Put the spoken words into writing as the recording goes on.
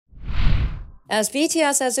As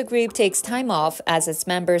BTS as a group takes time off as its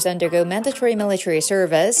members undergo mandatory military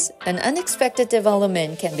service, an unexpected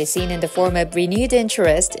development can be seen in the form of renewed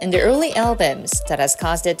interest in the early albums that has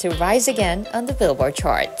caused it to rise again on the Billboard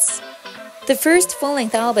charts. The first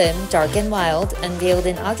full-length album, Dark and Wild, unveiled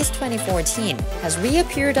in August 2014, has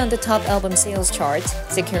reappeared on the top album sales chart,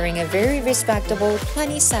 securing a very respectable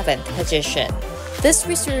 27th position. This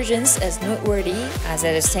resurgence is noteworthy as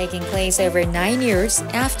it is taking place over 9 years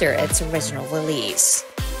after its original release.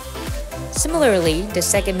 Similarly, the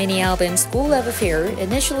second mini-album School Love Affair,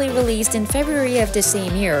 initially released in February of the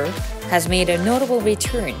same year, has made a notable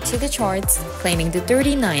return to the charts, claiming the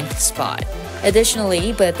 39th spot.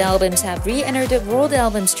 Additionally, both albums have re-entered the World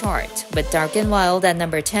Albums chart, with Dark and Wild at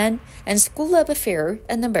number 10 and School Love Affair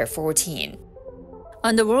at number 14.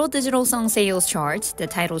 On the World Digital Song Sales chart, the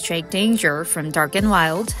title track Danger from Dark and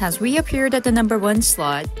Wild has reappeared at the number 1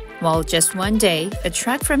 slot, while Just One Day, a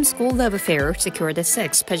track from School Love Affair, secured the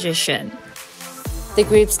 6th position. The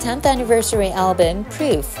group's 10th anniversary album,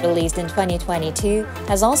 Proof, released in 2022,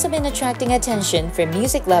 has also been attracting attention from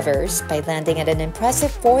music lovers by landing at an impressive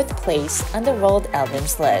 4th place on the World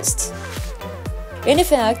Albums list. In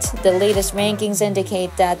effect, the latest rankings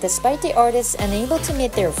indicate that despite the artists unable to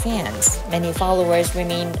meet their fans, many followers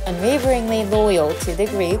remain unwaveringly loyal to the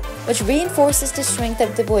group, which reinforces the strength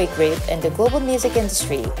of the boy group and the global music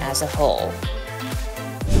industry as a whole.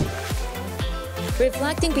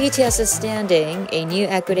 Reflecting BTS's standing, a new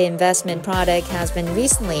equity investment product has been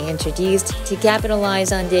recently introduced to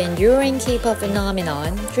capitalize on the enduring K-pop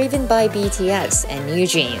phenomenon driven by BTS and New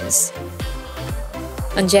Jeans.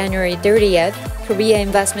 On January 30th, Korea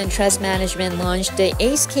Investment Trust Management launched the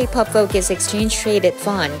ACE K-pop Focus Exchange Traded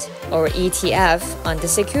Fund, or ETF, on the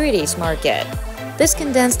securities market. This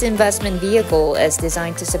condensed investment vehicle is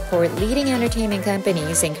designed to support leading entertainment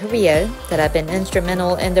companies in Korea that have been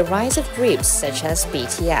instrumental in the rise of groups such as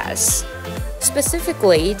BTS.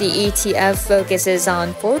 Specifically, the ETF focuses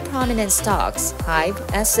on 4 prominent stocks: HYBE,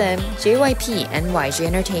 SM, JYP, and YG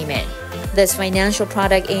Entertainment. This financial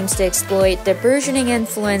product aims to exploit the burgeoning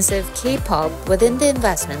influence of K-pop within the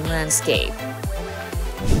investment landscape.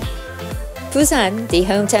 Busan, the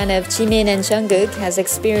hometown of Jimin and Jungkook, has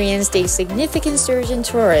experienced a significant surge in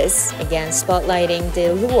tourists, again spotlighting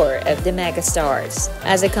the allure of the megastars.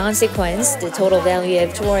 As a consequence, the total value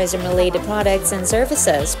of tourism-related products and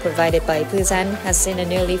services provided by Busan has seen a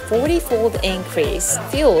nearly 40-fold increase,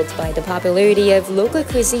 fueled by the popularity of local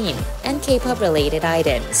cuisine and K-pop-related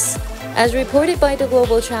items. As reported by the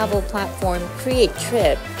global travel platform Create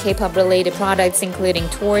Trip, K-pop-related products including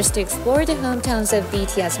tours to explore the hometowns of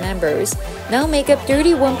BTS members now make up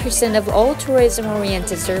 31% of all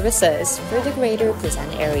tourism-oriented services for the greater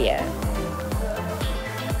Busan area.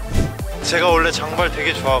 제가 원래 장발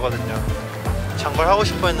되게 좋아하거든요. 장발 하고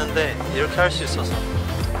싶어 했는데 이렇게 할 수 있어서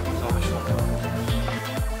너무 좋은 것 같아요.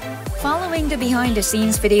 Following the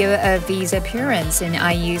behind-the-scenes video of V's appearance in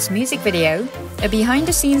IU's music video, a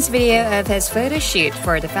behind-the-scenes video of his photo shoot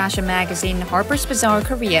for the fashion magazine Harper's Bazaar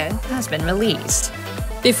Korea has been released.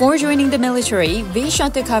 Before joining the military, V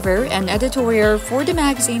shot the cover and editorial for the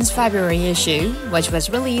magazine's February issue, which was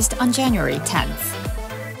released on January 10th.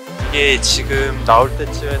 이게 지금 나올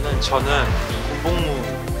때쯤에는 저는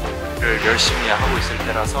군복무를 열심히 하고 있을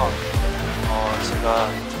때라서 제가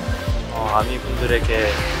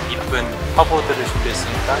아미분들에게 이쁜 화보들을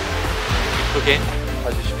준비했으니까 이쁘게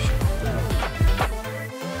봐주십시오.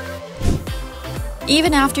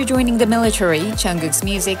 Even after joining the military, Jungkook's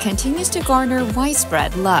music continues to garner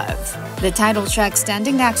widespread love. The title track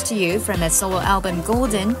Standing Next to You from its solo album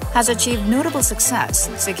Golden has achieved notable success,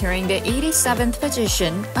 securing the 87th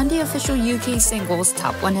position on the official UK singles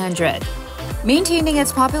Top 100. Maintaining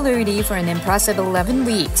its popularity for an impressive 11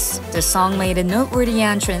 weeks, the song made a noteworthy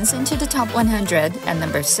entrance into the Top 100 at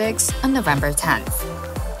number 6 on November 10th.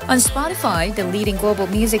 On Spotify, the leading global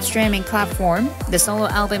music streaming platform, the solo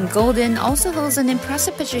album Golden also holds an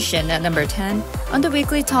impressive position at number 10 on the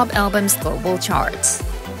weekly top albums global charts.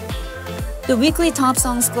 The weekly top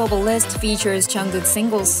songs global list features Jungkook's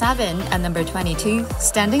singles 7 at number 22,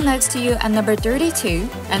 Standing Next to You at number 32,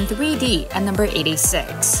 and 3D at number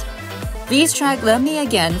 86. V's track Love Me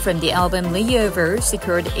Again from the album Layover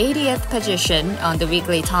secured 80th position on the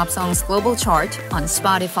weekly top songs global chart on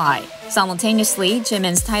Spotify. Simultaneously,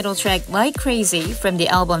 Jimin's title track Like Crazy from the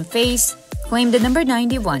album Face claimed the number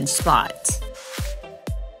 91 spot.